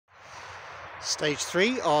Stage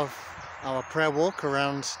 3 of our prayer walk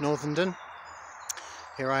around Northenden.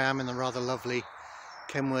 Here I am in the rather lovely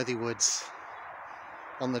Kenworthy Woods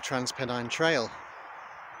on the Transpennine Trail.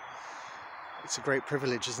 It's a great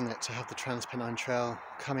privilege, isn't it, to have the Transpennine Trail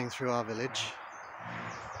coming through our village.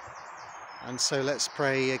 And so let's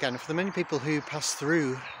pray again for the many people who pass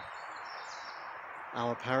through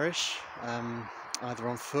our parish, either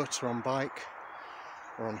on foot or on bike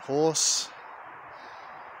or on horse.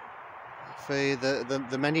 For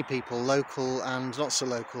the many people, local and not so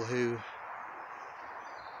local, who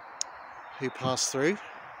pass through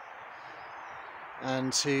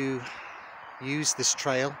and who use this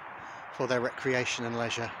trail for their recreation and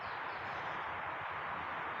leisure.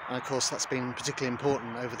 And of course that's been particularly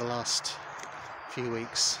important over the last few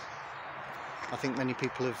weeks. I think many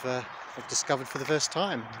people have discovered for the first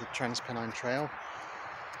time the Transpennine Trail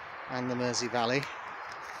and the Mersey Valley.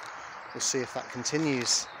 We'll see if that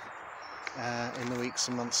continues in the weeks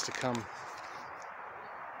and months to come.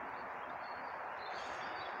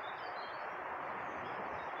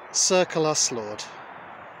 Circle us, Lord.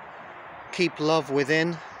 Keep love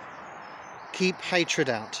within. Keep hatred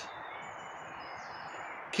out.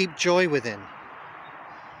 Keep joy within.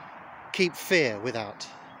 Keep fear without.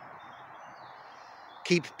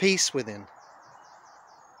 Keep peace within.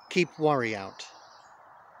 Keep worry out.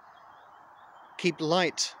 Keep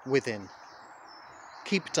light within.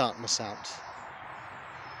 Keep darkness out.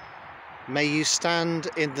 May you stand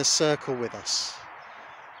in the circle with us,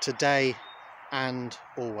 today and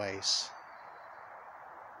always.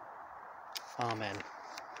 Amen.